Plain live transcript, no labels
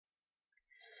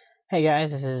Hey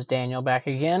guys, this is Daniel back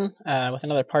again with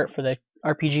another part for the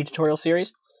RPG tutorial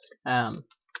series. For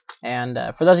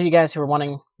those of you guys who were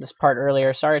wanting this part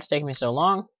earlier, sorry it's taking me so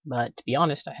long, but to be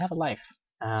honest, I have a life.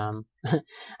 I've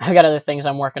got other things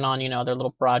I'm working on, other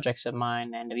little projects of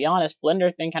mine, and to be honest,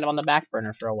 Blender's been kind of on the back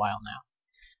burner for a while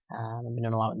now. I've been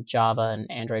doing a lot with Java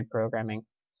and Android programming.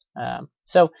 But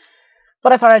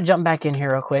I thought I'd jump back in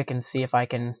here real quick and see if I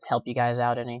can help you guys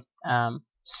out any.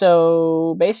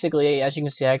 So basically, as you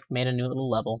can see, I made a new little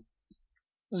level.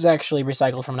 This is actually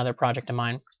recycled from another project of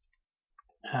mine,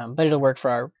 but it'll work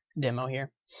for our demo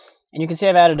here. And you can see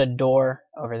I've added a door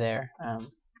over there.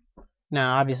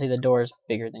 Now, obviously, the door is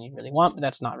bigger than you really want, but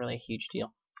that's not really a huge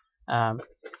deal. And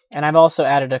I've also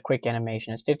added a quick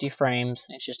animation. It's 50 frames,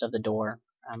 and it's just of the door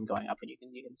going up, and you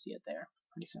can see it there.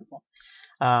 Pretty simple.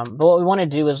 But what we want to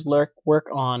do is work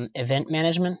on event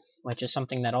management, which is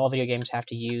something that all video games have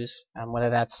to use, whether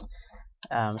that's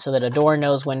so that a door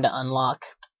knows when to unlock,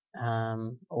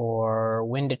 or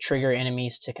when to trigger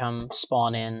enemies to come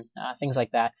spawn in, things like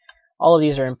that. All of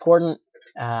these are important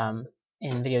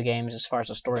in video games as far as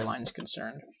the storyline is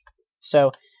concerned.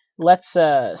 So let's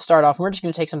start off. We're just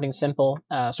going to take something simple,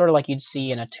 sort of like you'd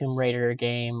see in a Tomb Raider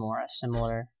game or a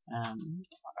similar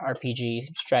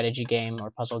RPG strategy game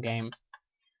or puzzle game.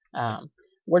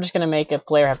 We're just going to make a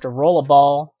player have to roll a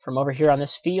ball from over here on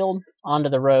this field onto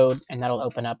the road, and that'll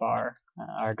open up our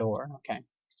door.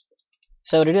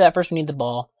 So to do that, first we need the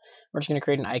ball. We're just going to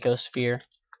create an icosphere,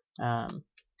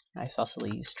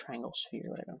 isosceles triangle sphere,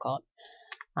 whatever you want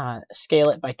to call it. Scale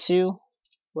it by 2.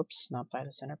 Whoops, not by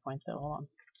the center point though. Hold on.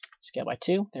 Scale by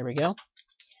 2. There we go.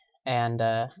 And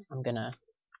I'm gonna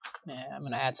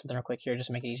add something real quick here, just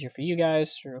to make it easier for you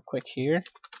guys. Real quick here.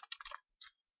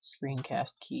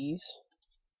 Screencast Keys.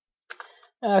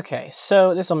 Okay,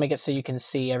 so this will make it so you can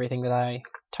see everything that I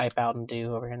type out and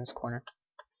do over here in this corner.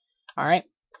 Alright,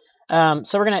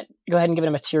 so we're going to go ahead and give it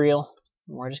a material.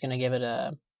 We're just going to give it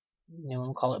a new one,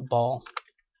 we'll call it ball.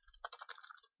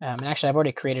 And actually, I've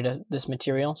already created this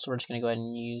material, so we're just going to go ahead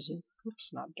and use it. Oops,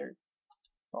 not dirt.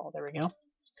 Ball, there we go.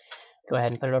 Go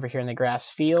ahead and put it over here in the grass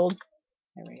field.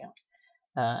 There we go.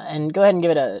 And go ahead and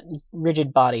give it a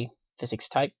rigid body physics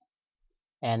type.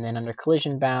 And then under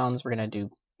collision bounds, we're going to do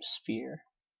sphere.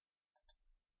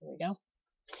 There we go.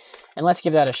 And let's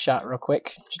give that a shot real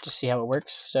quick, just to see how it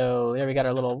works. So there we got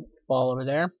our little ball over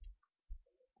there.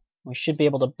 We should be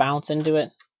able to bounce into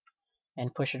it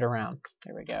and push it around.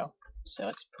 There we go. So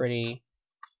it's pretty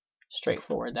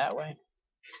straightforward that way.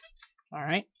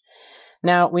 Alright.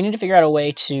 Now, we need to figure out a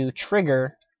way to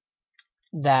trigger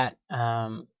that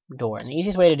door. And the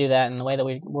easiest way to do that, and the way that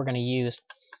we're going to use,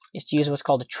 is to use what's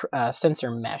called a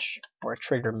sensor mesh, or a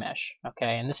trigger mesh.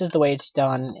 Okay, and this is the way it's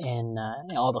done in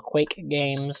all the Quake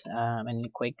games, and the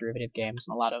Quake derivative games,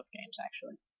 and a lot of games,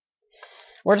 actually.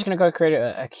 We're just going to go create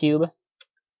a cube,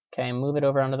 okay, move it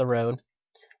over onto the road,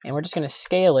 and we're just going to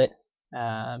scale it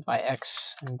by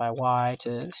X and by Y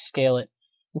to scale it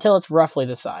until it's roughly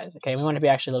the size. Okay, we want it to be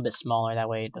actually a little bit smaller, that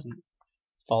way it doesn't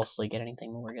falsely get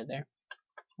anything when we're good there.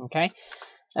 Okay,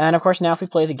 and of course now if we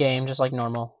play the game just like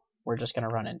normal, we're just going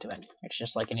to run into it. It's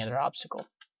just like any other obstacle.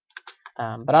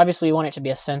 But obviously we want it to be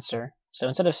a sensor. So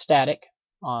instead of static,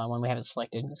 when we have it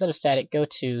selected, instead of static, go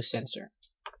to sensor.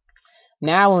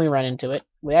 Now when we run into it,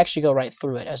 we actually go right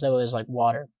through it as though it was like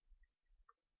water.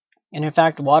 And in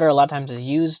fact, water a lot of times is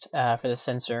used for the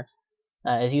sensor,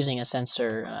 is using a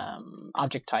sensor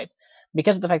object type.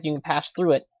 Because of the fact that you can pass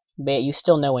through it, but you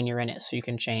still know when you're in it, so you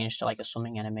can change to like a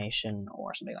swimming animation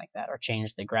or something like that, or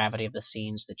change the gravity of the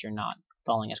scenes that you're not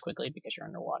falling as quickly because you're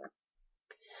underwater.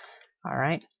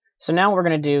 Alright, so now what we're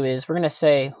going to do is we're going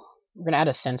to add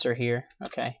a sensor here.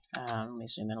 Okay, let me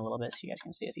zoom in a little bit so you guys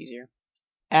can see it's easier.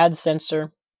 Add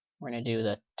sensor. We're going to do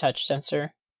the touch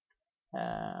sensor.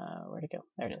 Where'd it go?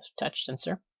 There it is, touch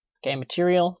sensor. Okay,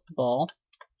 material, ball.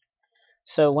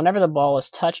 So whenever the ball is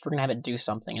touched, we're going to have it do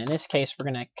something. And in this case, we're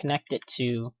going to connect it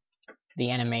to the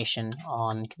animation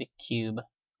on the cube,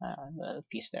 the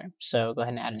piece there. So go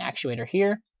ahead and add an actuator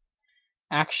here.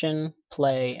 Action,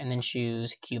 play, and then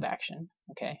choose cube action.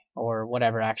 Okay, or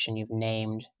whatever action you've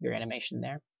named your animation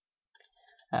there.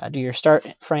 Do your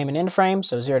start frame and end frame,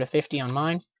 so 0 to 50 on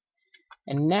mine.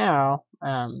 And now,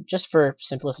 just for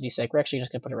simplicity's sake, we're actually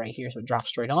just going to put it right here so it drops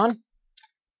straight on.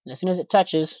 And as soon as it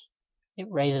touches, it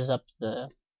raises up the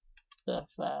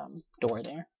door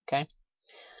there. Okay.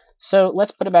 So let's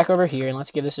put it back over here and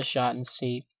let's give this a shot and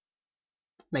see.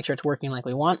 Make sure it's working like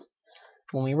we want.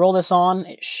 When we roll this on,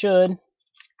 it should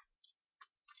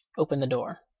open the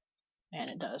door. And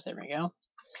it does. There we go.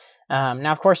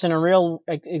 Now, of course, in a real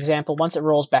example, once it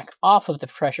rolls back off of the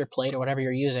pressure plate or whatever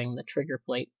you're using, the trigger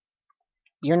plate,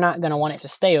 you're not going to want it to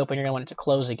stay open, you're going to want it to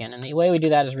close again. And the way we do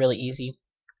that is really easy.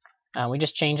 We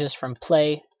just change this from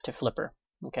play to flipper.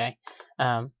 Okay.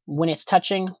 When it's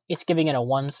touching, it's giving it a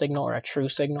 1 signal or a true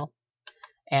signal.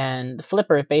 And the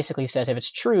flipper, it basically says if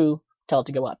it's true, tell it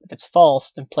to go up. If it's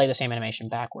false, then play the same animation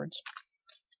backwards.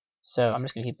 So I'm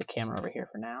just going to keep the camera over here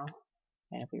for now.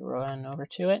 And if we run over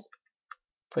to it,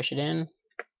 push it in,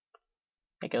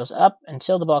 it goes up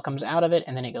until the ball comes out of it,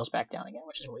 and then it goes back down again,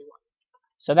 which is what we want.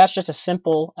 So that's just a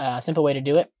simple way to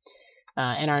do it.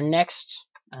 In our next,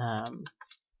 here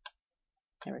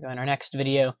we go. In our next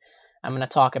video, I'm going to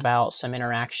talk about some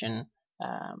interaction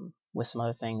with some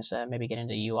other things. Maybe get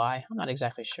into UI. I'm not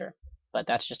exactly sure, but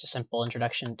that's just a simple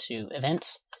introduction to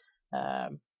events. I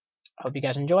hope you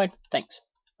guys enjoyed. Thanks.